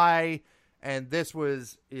die. And this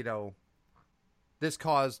was, this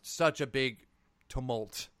caused such a big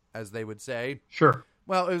tumult, as they would say. Sure.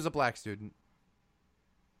 Well, it was a black student.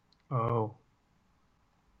 Oh.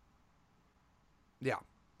 Yeah.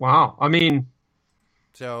 Wow. I mean,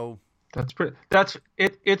 so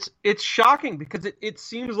it's shocking because it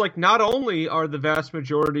seems like not only are the vast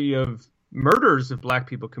majority of murders of black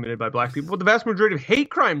people committed by black people, but the vast majority of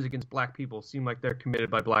hate crimes against black people seem like they're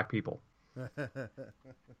committed by black people.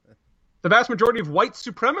 The vast majority of white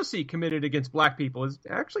supremacy committed against black people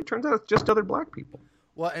actually turns out it's just other black people.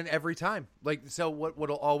 Well, and every time, so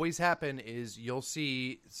what'll always happen is you'll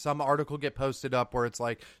see some article get posted up where it's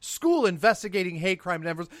like, school investigating hate crime, and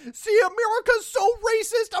everyone's, see, America's so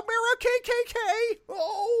racist, America KKK,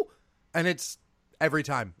 oh, and it's every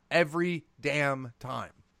damn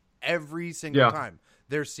time, every single time.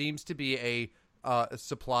 There seems to be a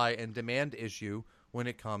supply and demand issue when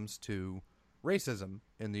it comes to racism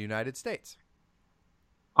in the United States.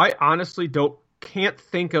 I honestly can't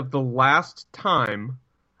think of the last time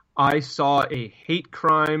I saw a hate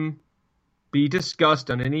crime be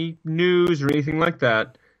discussed on any news or anything like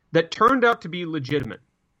that turned out to be legitimate.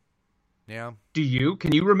 Yeah. Do you?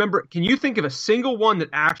 Can you remember? Can you think of a single one that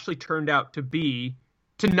actually turned out to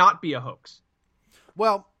not be a hoax?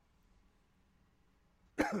 Well,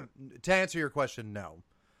 to answer your question, no.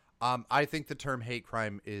 I think the term hate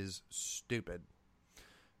crime is stupid.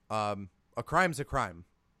 A crime's a crime.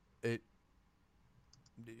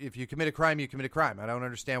 If you commit a crime, you commit a crime. I don't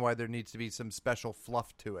understand why there needs to be some special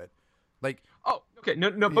fluff to it. Oh, okay.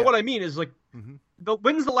 No, but what I mean is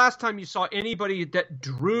when's the last time you saw anybody that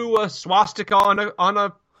drew a swastika on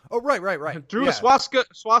a Oh, right. Drew a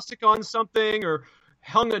swastika on something, or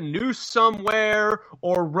hung a noose somewhere,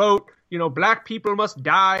 or wrote, black people must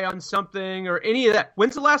die on something, or any of that.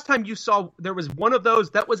 When's the last time you saw there was one of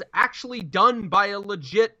those that was actually done by a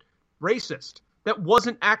legit racist? That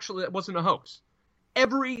wasn't a hoax.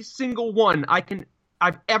 Every single one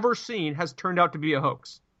I've ever seen has turned out to be a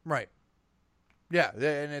hoax. Right. Yeah,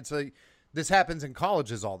 and it's this happens in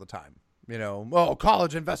colleges all the time.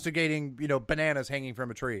 College investigating, bananas hanging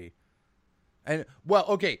from a tree. And, well,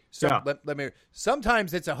 okay, so let me...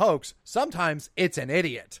 Sometimes it's a hoax. Sometimes it's an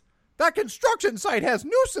idiot. That construction site has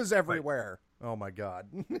nooses everywhere. Right. Oh, my God.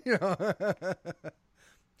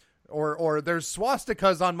 Or there's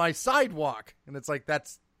swastikas on my sidewalk. And it's like,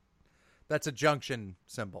 that's a junction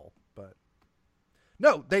symbol. But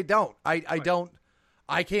no, they don't. I don't.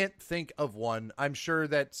 I can't think of one. I'm sure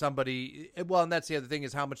that somebody, well, and that's the other thing,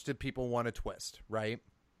 is how much did people want to twist, right?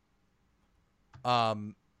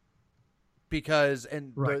 Because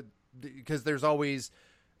there's always,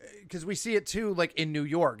 because we see it too, like in New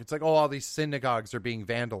York, it's like, oh, all these synagogues are being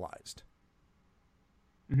vandalized.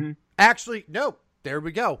 Mm-hmm. Actually, no, there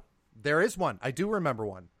we go. There is one. I do remember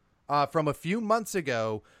one from a few months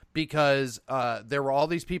ago, because there were all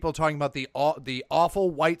these people talking about the awful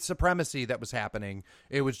white supremacy that was happening.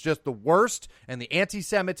 It was just the worst, and the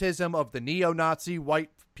anti-Semitism of the neo-Nazi white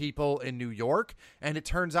people in New York. And it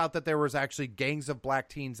turns out that there was actually gangs of black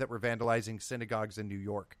teens that were vandalizing synagogues in New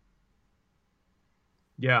York.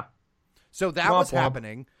 Yeah. So that was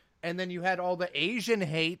happening. And then you had all the Asian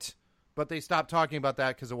hate, but they stopped talking about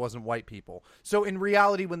that because it wasn't white people. So in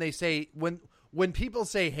reality, when they say, when people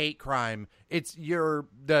say hate crime, it's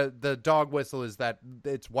the dog whistle is that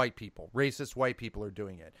it's white people, racist white people are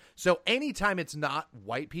doing it. So anytime it's not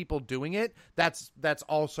white people doing it, that's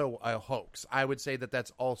also a hoax. I would say that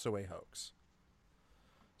that's also a hoax.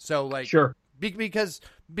 So like, sure.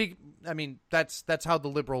 I mean, that's how the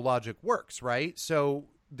liberal logic works, right? So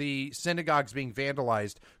the synagogues being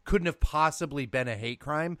vandalized couldn't have possibly been a hate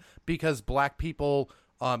crime because black people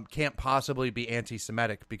can't possibly be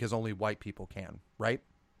anti-Semitic because only white people can, right?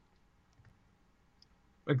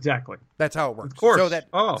 Exactly. That's how it works. Of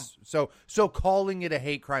course. So calling it a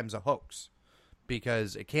hate crime is a hoax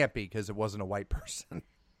because it can't be, because it wasn't a white person.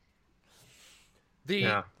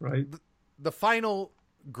 The final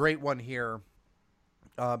great one here,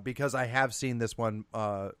 because I have seen this one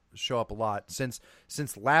show up a lot since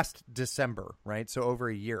last December, right? So over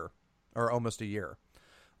a year, or almost a year.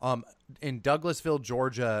 In Douglasville,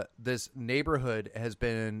 Georgia, this neighborhood has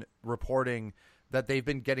been reporting that they've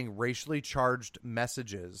been getting racially charged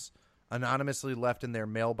messages anonymously left in their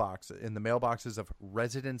mailbox, in the mailboxes of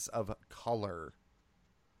residents of color.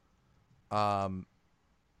 And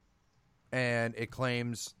it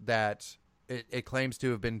claims that it claims to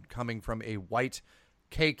have been coming from a white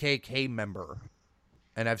KKK member.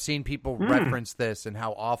 And I've seen people reference this and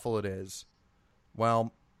how awful it is.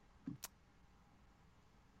 Well,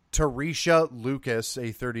 Tarisha Lucas,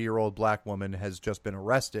 a 30-year-old black woman, has just been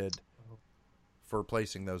arrested for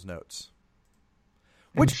placing those notes.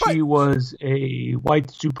 She was a white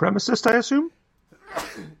supremacist, I assume?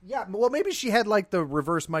 Yeah, well, maybe she had like the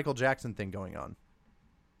reverse Michael Jackson thing going on.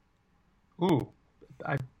 Ooh,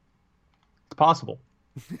 it's possible.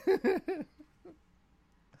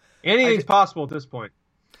 Anything's possible at this point.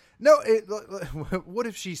 No, what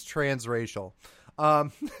if she's transracial?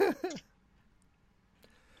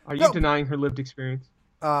 Are you denying her lived experience?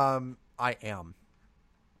 I am.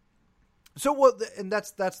 So what? And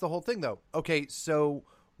that's the whole thing, though. Okay, so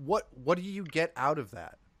what do you get out of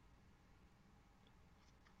that?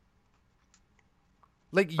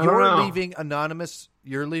 Like you're leaving anonymous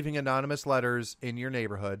letters in your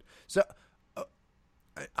neighborhood. So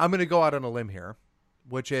I'm going to go out on a limb here,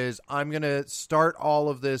 which is I'm going to start all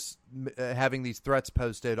of this having these threats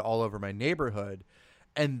posted all over my neighborhood.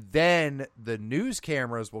 And then the news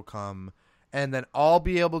cameras will come, and then I'll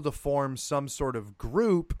be able to form some sort of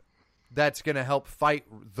group that's going to help fight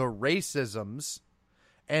the racisms,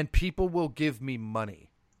 and people will give me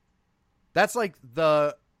money. That's like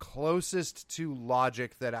the closest to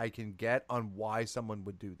logic that I can get on why someone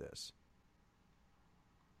would do this.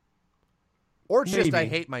 Or it's just I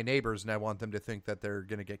hate my neighbors and I want them to think that they're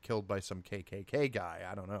going to get killed by some KKK guy.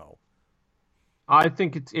 I don't know. I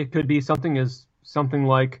think it could be something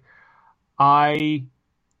like, I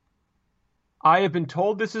have been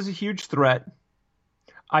told this is a huge threat.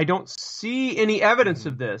 I don't see any evidence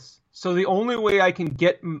of this. So the only way I can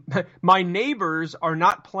get my neighbors are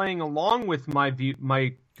not playing along with my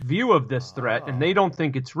view of this threat, and they don't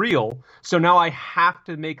think it's real. So now I have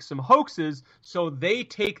to make some hoaxes so they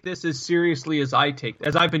take this as seriously as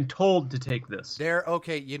I've been told to take this.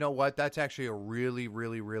 Okay, you know what? That's actually a really,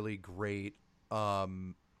 really, really great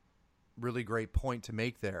point to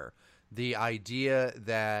make there. The idea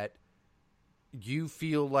that you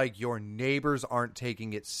feel like your neighbors aren't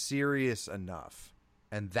taking it serious enough,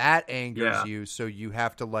 and that angers you, so you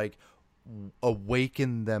have to like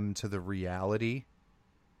awaken them to the reality.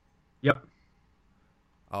 Yep.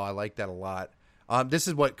 Oh, I like that a lot. This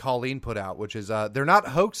is what Colleen put out, which is they're not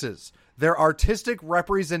hoaxes. They're artistic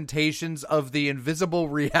representations of the invisible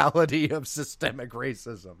reality of systemic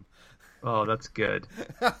racism. Oh, that's good.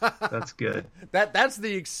 That's good. That's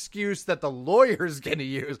the excuse that the lawyer's going to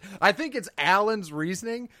use. I think it's Alan's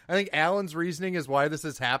reasoning. I think Alan's reasoning is why this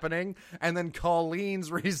is happening. And then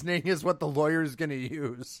Colleen's reasoning is what the lawyer's going to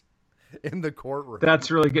use in the courtroom.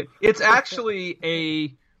 That's really good. It's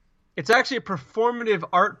actually It's actually a performative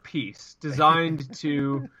art piece designed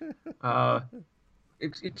to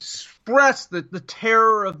express the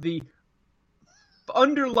terror of the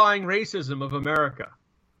underlying racism of America.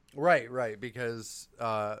 Right, because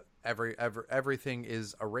everything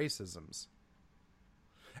is a racisms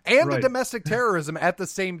and a domestic terrorism at the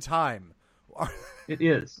same time. It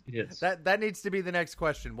is. That needs to be the next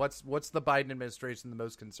question. What's the Biden administration the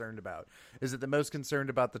most concerned about? Is it the most concerned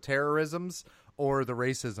about the terrorisms or the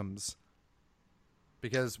racisms?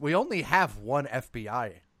 Because we only have one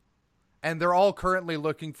FBI, and they're all currently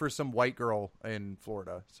looking for some white girl in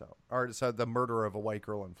Florida. So the murder of a white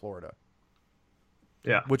girl in Florida.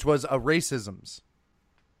 Yeah, which was a racisms.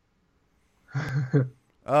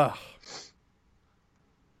 Ugh.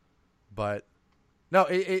 But no,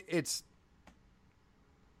 it's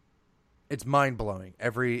mind blowing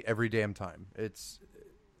every damn time.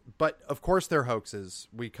 But of course they're hoaxes.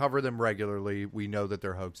 We cover them regularly. We know that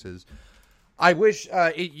they're hoaxes. I wish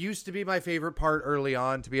it used to be my favorite part early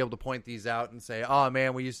on to be able to point these out and say, "Oh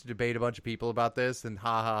man, we used to debate a bunch of people about this, and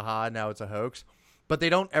ha ha ha, now it's a hoax." But they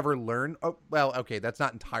don't ever learn. Oh, well, okay, that's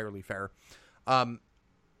not entirely fair.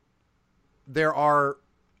 There are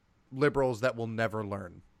liberals that will never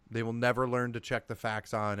learn. They will never learn to check the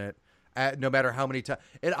facts on it, no matter how many times.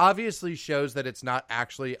 It obviously shows that it's not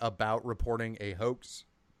actually about reporting a hoax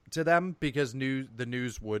to them, because the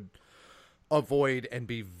news would avoid and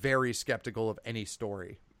be very skeptical of any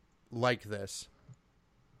story like this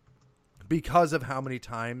because of how many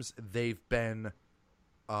times they've been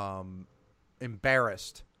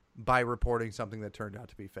embarrassed by reporting something that turned out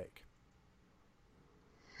to be fake.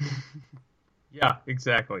 Yeah,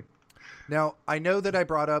 exactly. Now, I know that I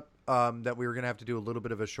brought up that we were going to have to do a little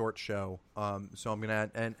bit of a short show, so I'm going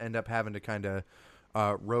to end up having to kind of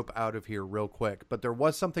rope out of here real quick. But there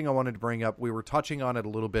was something I wanted to bring up. We were touching on it a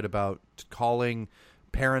little bit about calling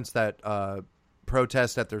parents that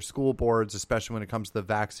protest at their school boards, especially when it comes to the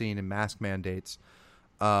vaccine and mask mandates.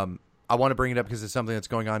 I want to bring it up because it's something that's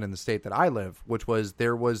going on in the state that I live, which was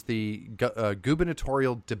there was the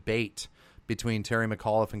gubernatorial debate between Terry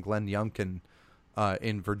McAuliffe and Glenn Youngkin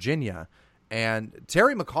in Virginia. And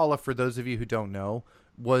Terry McAuliffe, for those of you who don't know,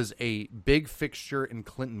 was a big fixture in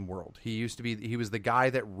Clinton world. He was the guy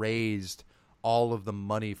that raised all of the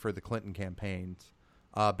money for the Clinton campaigns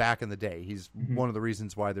back in the day. He's one of the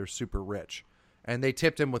reasons why they're super rich. And they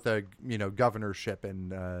tipped him with a governorship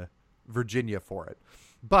in Virginia for it.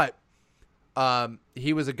 But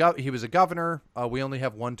he was a governor. We only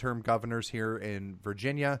have one-term governors here in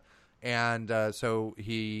Virginia. And so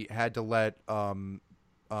he had to let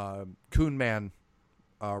Ralph Coonman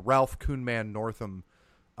Northam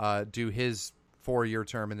do his 4-year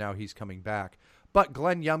term, and now he's coming back. But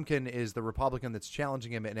Glenn Youngkin is the Republican that's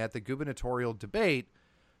challenging him, and at the gubernatorial debate,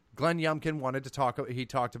 Glenn Youngkin wanted to talk. He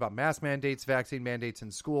talked about mask mandates, vaccine mandates in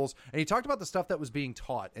schools, and he talked about the stuff that was being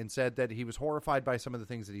taught and said that he was horrified by some of the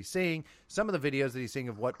things that he's seeing, some of the videos that he's seeing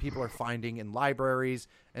of what people are finding in libraries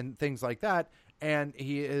and things like that. And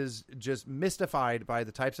he is just mystified by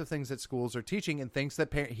the types of things that schools are teaching, and thinks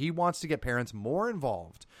that he wants to get parents more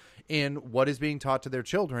involved in what is being taught to their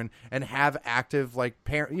children and have active,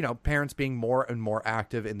 parents being more and more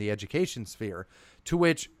active in the education sphere. To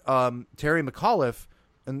which Terry McAuliffe,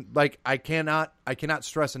 and I cannot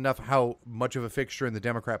stress enough how much of a fixture in the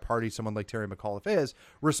Democrat Party someone like Terry McAuliffe is,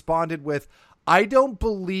 responded with, "I don't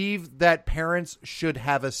believe that parents should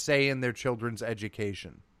have a say in their children's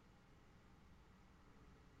education."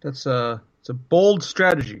 It's a bold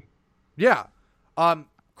strategy. Yeah.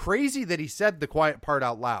 Crazy that he said the quiet part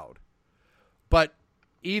out loud. But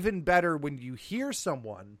even better when you hear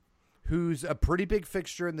someone who's a pretty big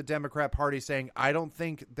fixture in the Democrat Party saying, "I don't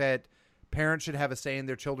think that parents should have a say in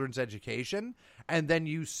their children's education." And then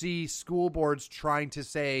you see school boards trying to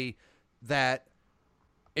say that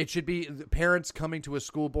it should be parents coming to a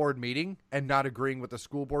school board meeting and not agreeing with the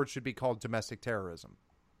school board should be called domestic terrorism.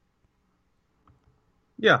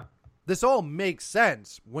 Yeah. This all makes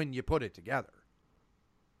sense when you put it together.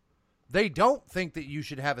 They don't think that you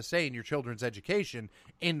should have a say in your children's education.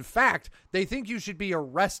 In fact, they think you should be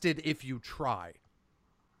arrested if you try.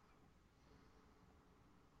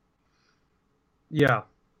 Yeah.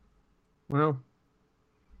 Well,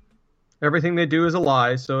 everything they do is a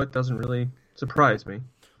lie, so it doesn't really surprise me.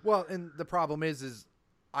 Well, and the problem is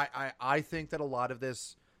I think that a lot of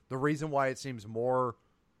this, the reason why it seems more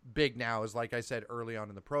big now is, like I said early on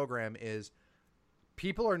in the program, is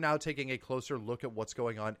people are now taking a closer look at what's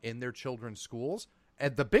going on in their children's schools.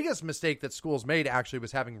 And the biggest mistake that schools made actually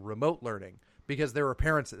was having remote learning, because there were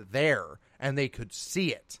parents there and they could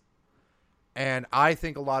see it. And I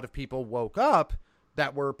think a lot of people woke up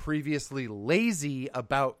that were previously lazy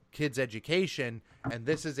about kids' education, and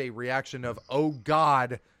this is a reaction of, oh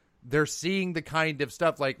God, they're seeing the kind of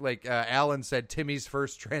stuff like Alan said, Timmy's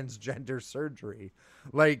first transgender surgery.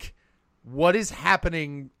 Like, what is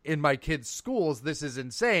happening in my kids' schools? This is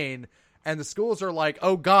insane. And the schools are like,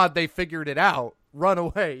 oh God, they figured it out. Run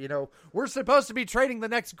away. You know, we're supposed to be training the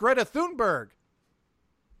next Greta Thunberg.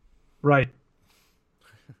 Right.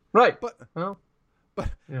 Right. But yeah.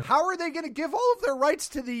 How are they going to give all of their rights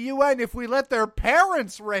to the UN if we let their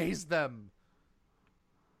parents raise them?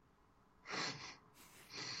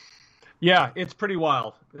 Yeah, it's pretty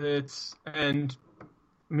wild. These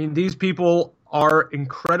people are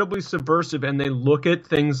incredibly subversive, and they look at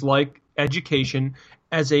things like education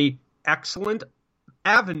as a excellent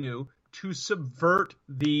avenue to subvert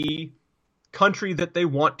the country that they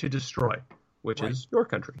want to destroy, which is your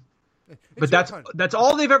country. But that's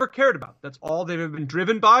all they've ever cared about. That's all they've ever been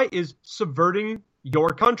driven by, is subverting your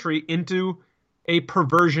country into a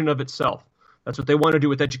perversion of itself. That's what they want to do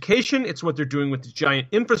with education. It's what they're doing with the giant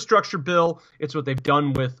infrastructure bill. It's what they've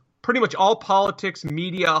done with pretty much all politics,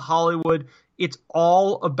 media, Hollywood. It's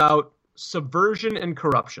all about subversion and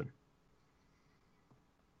corruption.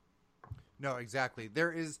 No, exactly.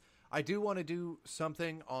 I do want to do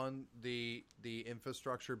something on the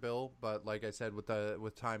infrastructure bill, but like I said,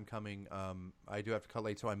 with time coming, I do have to cut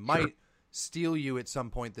late, so I might steal you at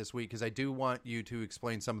some point this week, because I do want you to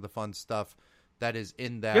explain some of the fun stuff that is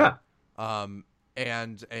in that. Yeah.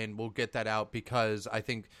 And we'll get that out, because I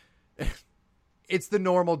think it's the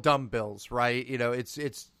normal dumb bills, right? You know,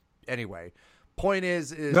 it's anyway. Point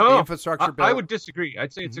is the infrastructure bill. I would disagree.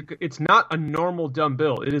 I'd say it's not a normal dumb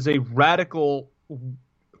bill. It is a radical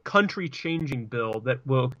country-changing bill that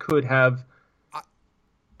could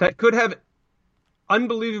have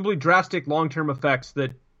unbelievably drastic long-term effects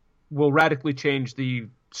that will radically change the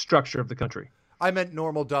structure of the country. I meant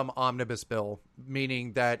normal dumb omnibus bill,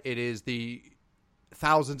 meaning that it is the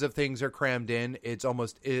thousands of things are crammed in. It's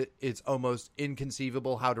almost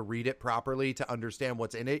inconceivable how to read it properly to understand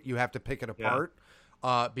what's in it. You have to pick it apart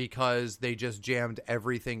because they just jammed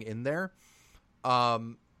everything in there.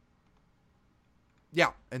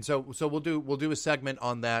 Yeah, and so we'll do a segment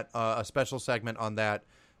on that, a special segment on that,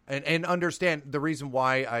 and understand the reason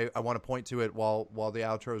why I want to point to it while the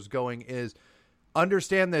outro is going is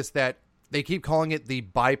understand this, that they keep calling it the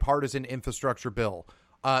bipartisan infrastructure bill.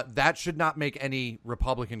 That should not make any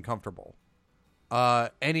Republican comfortable.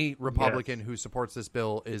 Any Republican who supports this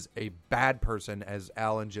bill is a bad person, as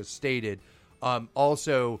Alan just stated.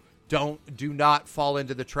 Also, do not fall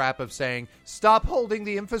into the trap of saying, stop holding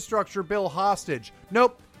the infrastructure bill hostage.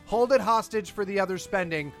 Nope. Hold it hostage for the other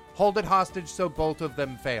spending. Hold it hostage so both of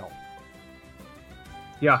them fail.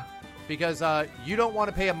 Yeah. Because you don't want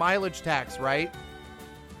to pay a mileage tax, right?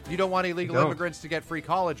 You don't want illegal immigrants to get free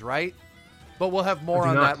college, right? But we'll have more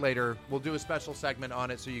on that later. We'll do a special segment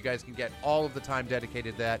on it so you guys can get all of the time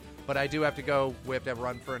dedicated to that. But I do have to go. We have to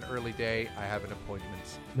run for an early day. I have an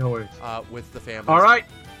appointment. No worries. With the family. All right.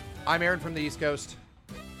 I'm Aaron from the East Coast.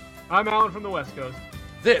 I'm Alan from the West Coast.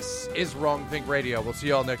 This is Wrong Think Radio. We'll see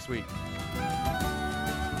you all next week.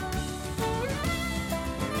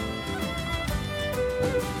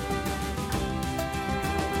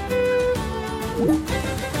 Woo!